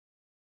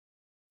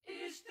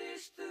Is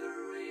this the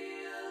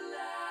real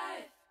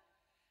life?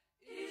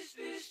 Is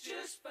this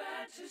just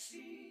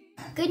fantasy?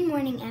 Good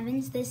morning,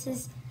 Evans. This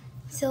is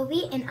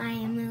Sylvie, and I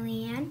am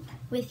Lillian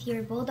with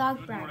your Bulldog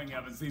Good broadcast. morning,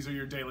 Evans. These are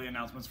your daily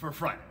announcements for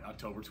Friday,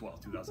 October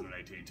 12th,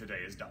 2018. Today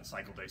is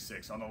cycle day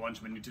 6. On the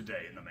lunch menu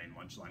today, in the main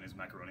lunch line is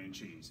macaroni and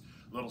cheese,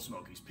 Little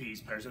Smokies,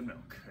 peas, pears, and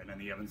milk. And in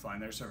the Evans line,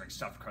 they're serving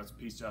stuffed crust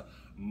pizza,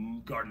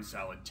 garden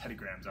salad, Teddy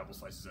Grahams, apple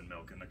slices, and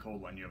milk. In the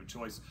cold line, you have a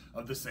choice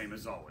of the same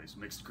as always,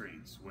 mixed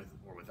greens, with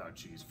or without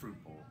cheese, fruit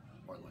bowl,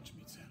 or lunch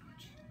meat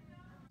sandwich.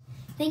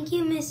 Thank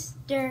you,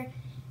 Mr.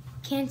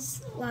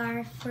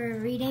 Chancellor, for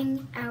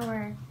reading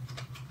our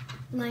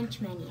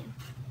lunch menu.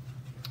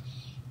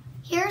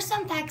 Here are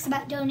some facts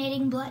about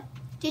donating blood.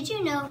 Did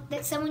you know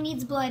that someone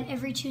needs blood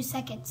every 2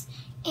 seconds,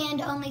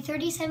 and only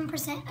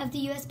 37% of the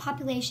U.S.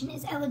 population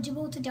is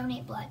eligible to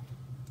donate blood?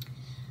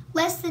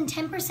 Less than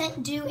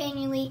 10% do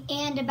annually,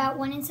 and about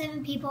 1 in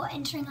 7 people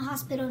entering a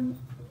hospital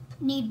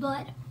need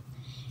blood.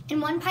 And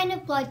 1 pint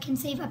of blood can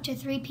save up to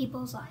 3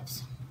 people's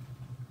lives.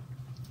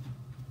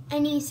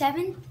 Any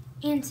 7th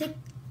and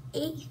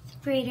 8th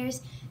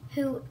graders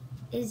who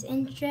is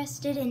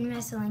interested in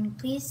wrestling,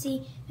 please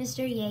see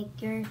Mr.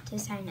 Yeager to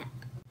sign up.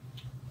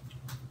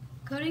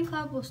 Coding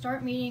Club will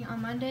start meeting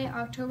on Monday,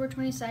 October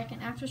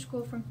 22nd after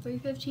school from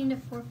 3:15 to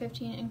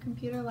 4:15 in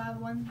Computer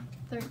Lab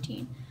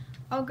 113.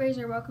 All grades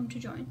are welcome to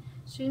join.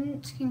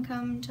 Students can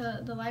come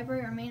to the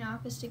library or main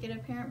office to get a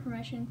parent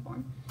permission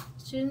form.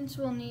 Students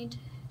will need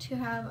to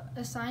have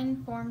a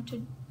signed form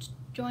to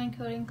join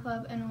Coding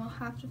Club and will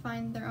have to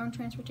find their own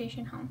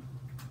transportation home.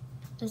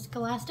 The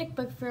Scholastic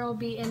Book Fair will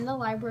be in the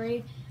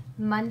library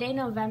Monday,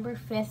 November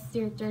 5th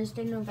through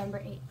Thursday, November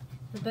 8th.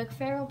 The book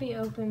fair will be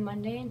open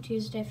Monday and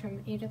Tuesday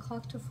from 8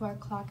 o'clock to 4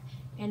 o'clock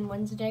and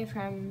Wednesday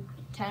from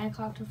 10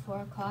 o'clock to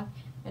 4 o'clock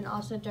and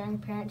also during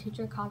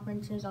parent-teacher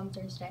conferences on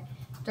Thursday.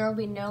 There will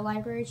be no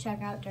library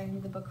checkout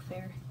during the book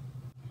fair.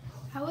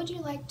 How would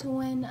you like to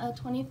win a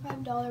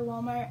 $25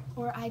 Walmart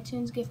or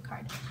iTunes gift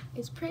card?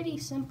 It's pretty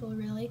simple,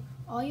 really.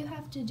 All you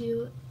have to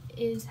do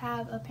is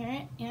have a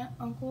parent, aunt,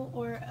 uncle,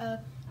 or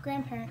a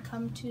grandparent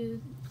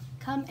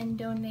come and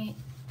donate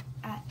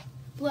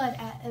blood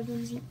at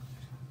Evans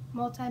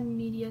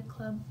Multimedia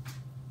Club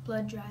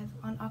Blood Drive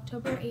on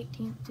October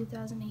 18,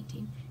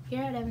 2018,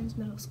 here at Evans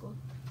Middle School.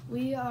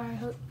 We are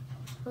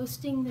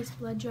hosting this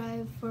blood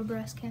drive for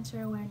Breast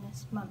Cancer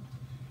Awareness Month.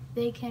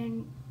 They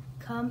can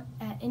come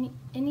at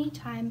any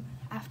time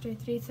after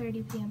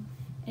 3:30 p.m.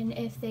 and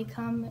if they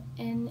come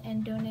in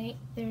and donate,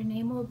 their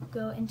name will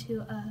go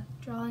into a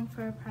drawing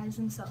for a prize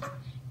themselves.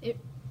 It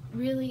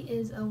really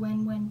is a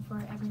win-win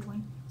for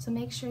everyone, so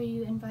make sure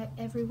you invite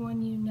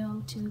everyone you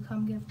know to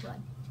come give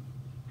blood.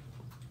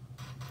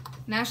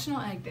 National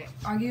Egg Day,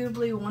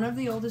 arguably one of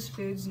the oldest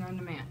foods known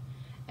to man.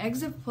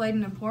 Eggs have played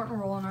an important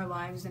role in our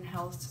lives and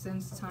health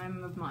since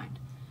time of mind.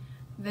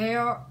 They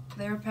are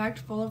packed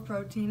full of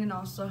protein and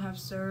also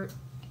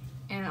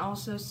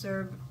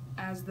serve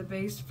as the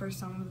base for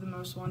some of the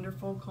most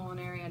wonderful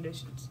culinary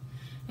dishes,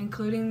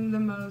 including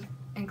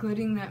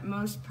that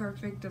most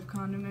perfect of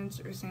condiments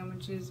or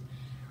sandwiches,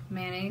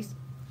 mayonnaise.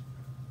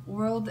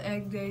 World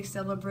Egg Day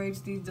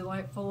celebrates these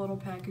delightful little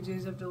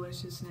packages of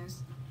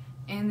deliciousness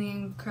and the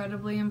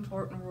incredibly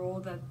important role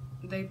that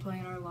they play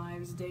in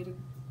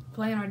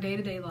our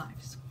day-to-day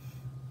lives.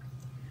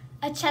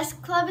 A chess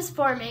club is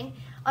forming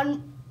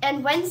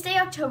and Wednesday,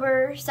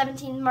 October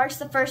 17 marks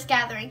the first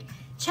gathering.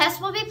 Chess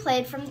will be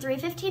played from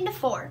 3:15 to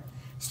 4.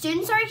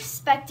 Students are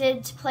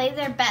expected to play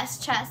their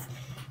best chess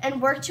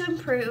and work to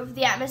improve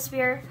the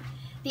atmosphere.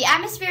 The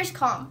atmosphere is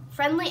calm,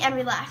 friendly, and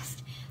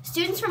relaxed.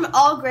 Students from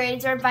all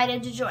grades are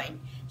invited to join.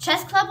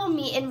 Chess Club will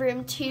meet in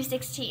room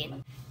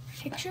 216.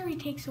 Picture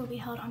retakes will be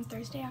held on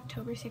Thursday,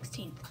 October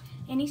 16th.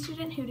 Any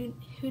student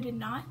who did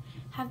not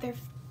have their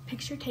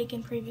picture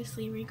taken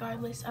previously,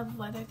 regardless of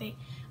whether they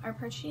are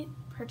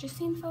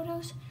purchasing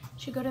photos,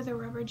 should go to the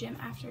rubber gym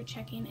after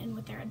checking in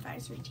with their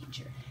advisory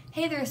teacher.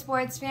 Hey there,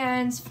 sports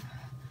fans.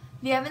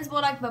 The Evans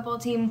Bulldog football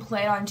team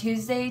played on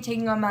Tuesday,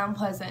 taking on Mount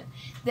Pleasant.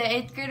 The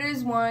 8th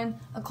graders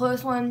won a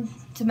close one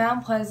to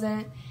Mount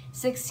Pleasant,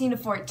 16 to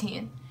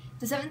 14.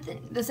 The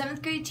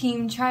 7th grade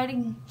team tried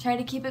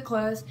to keep it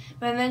close,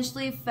 but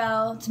eventually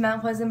fell to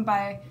Mount Pleasant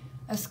by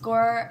a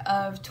score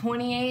of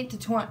 28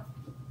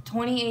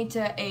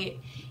 to 8.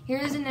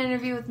 Here's an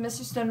interview with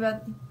Mr. Stone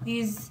about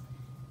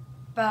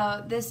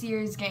this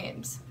year's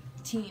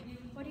team.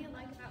 What do you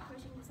like about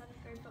coaching the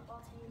 7th grade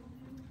football team?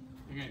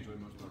 I think I enjoy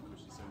most about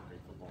coaching 7th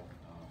grade football.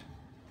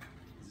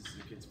 This is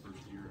the kids'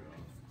 first year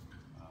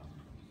of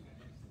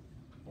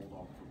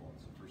Bulldog football.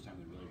 It's the first time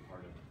they're really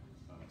part of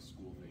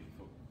school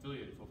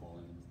affiliated football,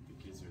 and the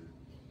kids are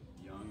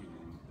young and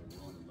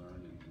they're willing to learn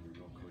and they're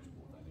real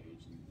coachable at that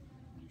age, and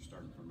you're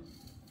starting from a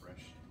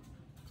fresh,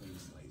 clean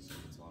slate, so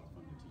it's a lot of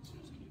fun to teach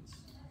those kids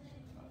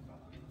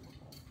about the game of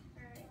football.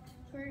 All right.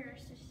 Who are your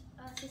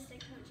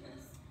assistant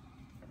coaches?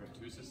 I've got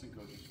 2 assistant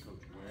coaches,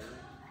 Coach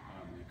Ware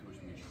and Coach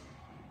Mitchell.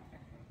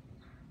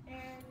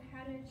 And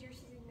how did your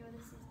season go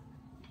this season?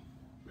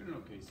 We had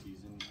an okay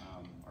season.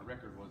 Our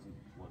record wasn't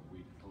what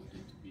we hoped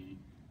it to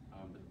be,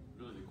 but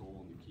really the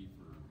goal and the key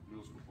for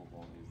middle school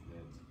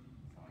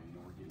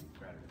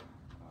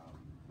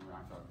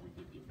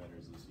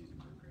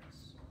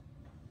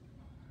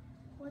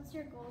What's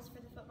your goals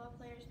for the football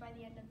players by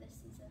the end of this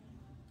season?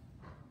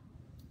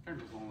 Kind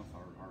of goes along with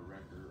our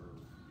record, or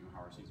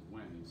how our season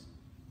went is,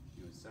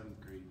 7th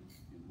grade,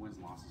 wins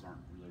and losses aren't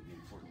really the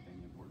important thing.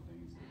 The important thing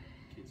is that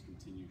kids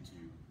continue to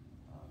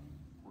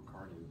work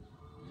hard and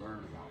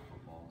learn about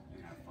football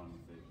and have fun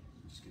with it,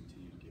 and just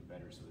continue to get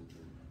better so that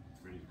they're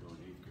ready to go in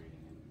 8th grade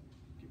and then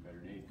get better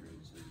in 8th grade.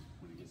 So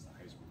when it gets to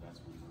high school, that's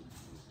when we're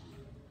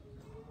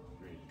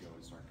ready to go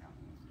and start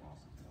counting wins and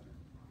losses better.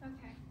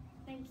 Okay,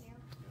 thank you.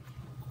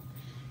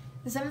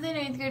 The 7th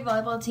and 8th grade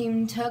volleyball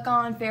team took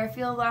on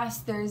Fairfield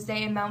last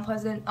Thursday and Mount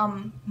Pleasant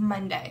on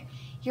Monday.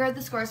 Here are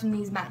the scores from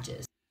these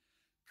matches.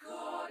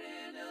 Caught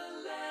in a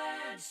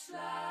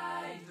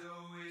landslide,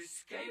 no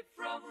escape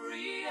from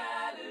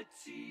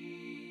reality.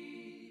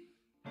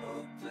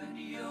 Open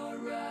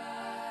your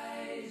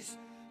eyes,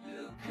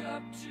 look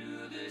up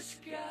to the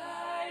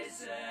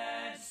skies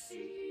and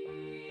see.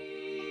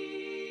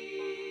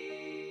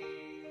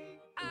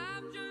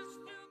 I'm just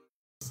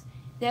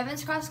The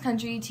Evans cross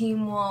country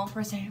team will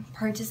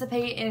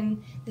participate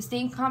in the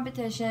state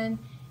competition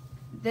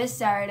this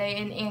Saturday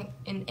in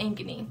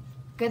Ankeny.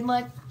 Good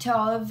luck to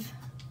all of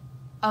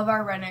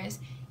our runners.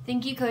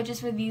 Thank you,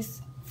 coaches, Thank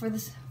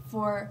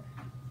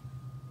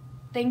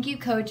you,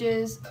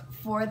 coaches,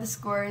 for the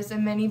scores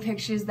and many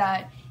pictures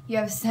that you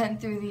have sent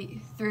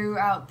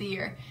throughout the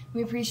year.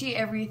 We appreciate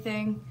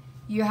everything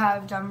you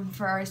have done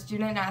for our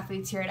student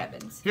athletes here at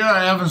Evans. Here are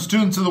Evans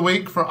Students of the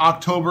Week for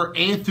October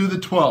 8th through the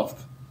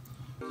 12th.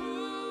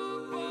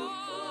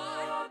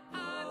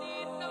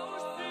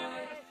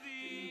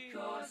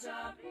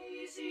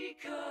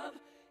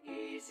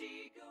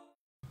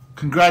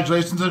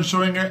 Congratulations on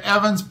showing your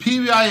Evans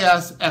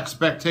PBIS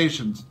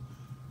expectations.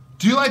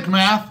 Do you like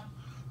math?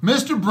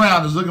 Mr.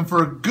 Brown is looking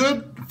for a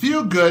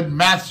few good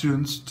math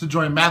students to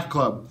join Math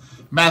Club.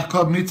 Math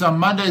Club meets on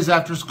Mondays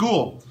after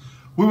school.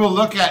 We will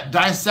look at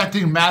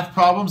dissecting math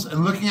problems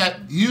and looking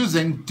at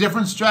using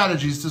different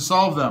strategies to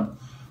solve them.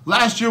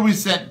 Last year we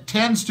sent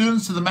 10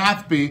 students to the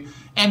Math Bee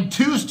and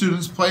 2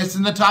 students placed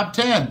in the top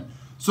 10.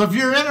 So if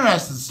you're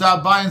interested,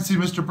 stop by and see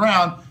Mr.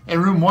 Brown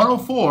in room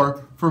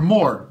 104 for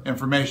more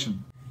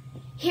information.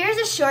 Here's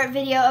a short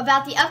video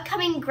about the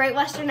upcoming Great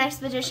Western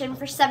Expedition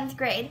for 7th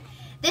grade.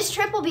 This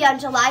trip will be on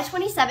July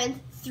 27th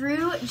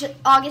through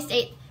August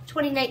 8th,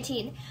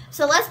 2019.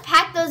 So let's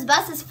pack those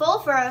buses full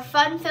for a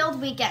fun-filled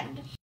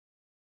weekend.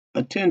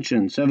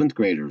 Attention, 7th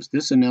graders,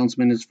 this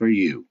announcement is for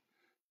you.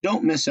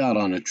 Don't miss out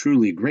on a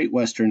truly Great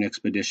Western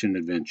Expedition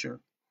adventure.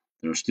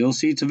 There are still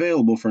seats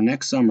available for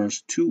next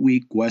summer's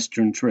 2-week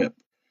Western trip.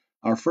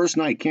 Our first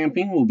night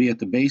camping will be at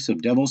the base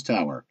of Devil's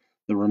Tower,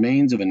 the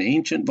remains of an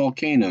ancient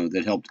volcano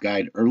that helped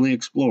guide early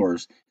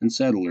explorers and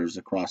settlers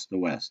across the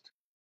West.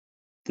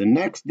 The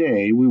next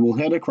day, we will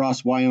head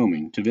across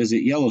Wyoming to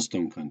visit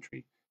Yellowstone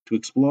Country to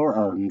explore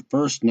our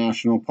first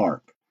national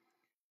park.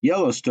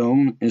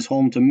 Yellowstone is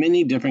home to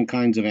many different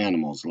kinds of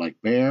animals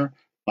like bear,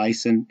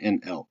 bison,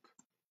 and elk.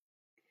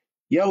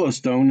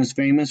 Yellowstone is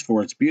famous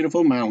for its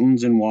beautiful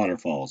mountains and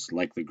waterfalls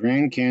like the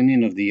Grand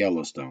Canyon of the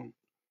Yellowstone.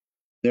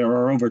 There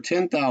are over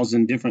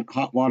 10,000 different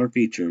hot water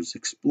features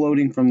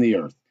exploding from the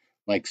earth,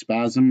 like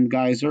Spasm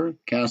Geyser,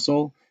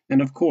 Castle,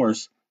 and of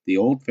course, the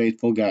Old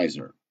Faithful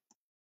Geyser.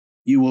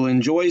 You will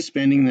enjoy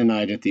spending the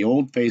night at the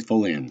Old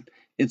Faithful Inn.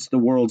 It's the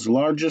world's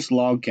largest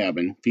log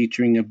cabin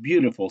featuring a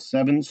beautiful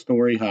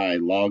 7-story high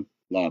log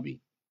lobby.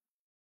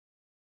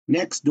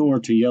 Next door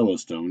to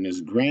Yellowstone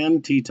is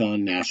Grand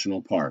Teton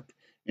National Park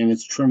and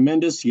its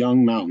tremendous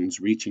young mountains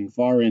reaching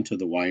far into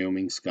the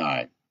Wyoming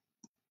sky.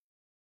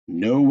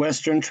 No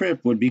Western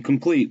trip would be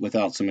complete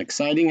without some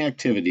exciting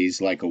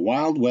activities like a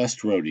Wild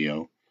West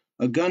rodeo,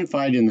 a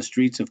gunfight in the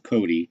streets of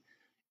Cody,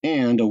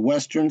 and a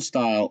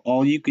Western-style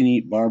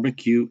all-you-can-eat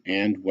barbecue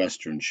and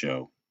Western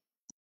show.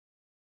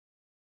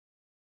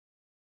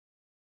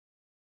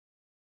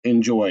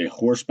 Enjoy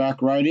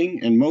horseback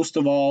riding and, most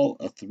of all,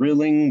 a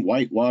thrilling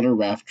whitewater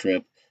raft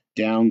trip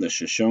down the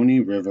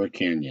Shoshone River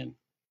Canyon.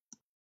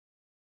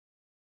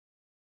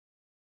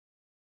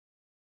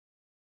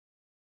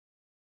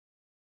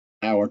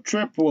 Our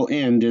trip will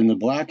end in the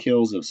Black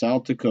Hills of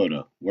South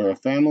Dakota, where a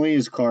family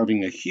is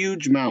carving a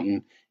huge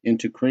mountain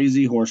into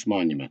Crazy Horse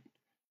Monument.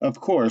 Of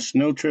course,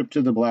 no trip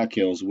to the Black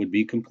Hills would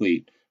be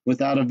complete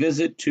without a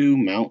visit to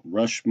Mount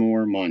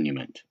Rushmore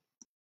Monument.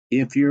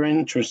 If you're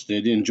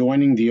interested in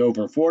joining the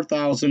over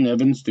 4,000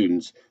 Evans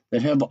students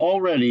that have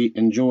already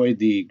enjoyed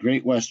the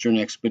Great Western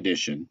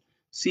Expedition,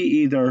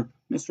 see either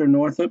Mr.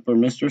 Northup or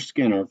Mr.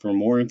 Skinner for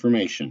more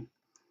information.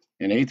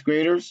 And 8th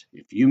graders,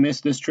 if you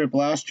missed this trip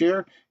last year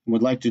and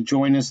would like to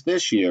join us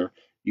this year,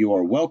 you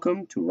are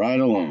welcome to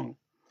ride along.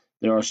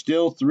 There are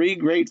still 3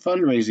 great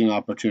fundraising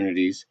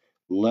opportunities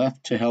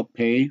left to help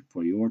pay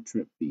for your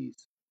trip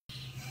fees.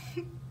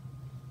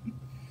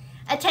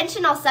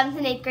 Attention all 7th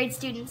and 8th grade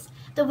students.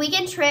 The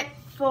weekend trip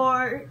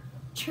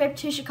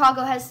to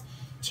Chicago has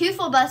 2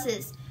 full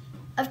buses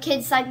of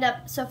kids signed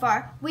up so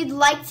far. We'd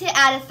like to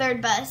add a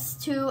 3rd bus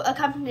to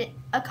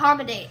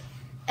accommodate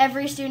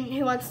every student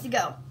who wants to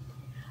go.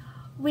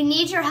 We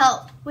need your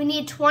help. We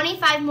need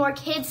 25 more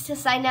kids to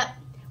sign up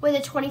with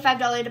a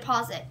 $25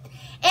 deposit.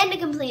 and a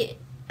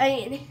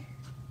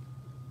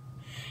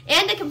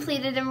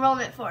completed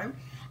enrollment form.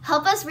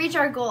 Help us reach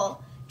our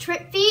goal.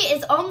 Trip fee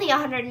is only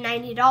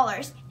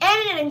 $190,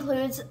 and it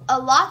includes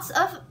lots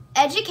of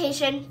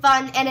education,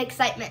 fun, and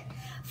excitement.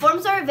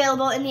 Forms are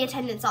available in the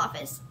attendance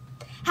office.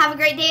 Have a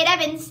great day at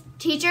Evans.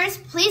 Teachers,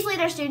 please lead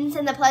our students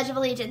in the Pledge of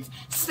Allegiance.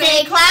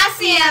 Stay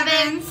classy,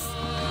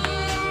 Evans!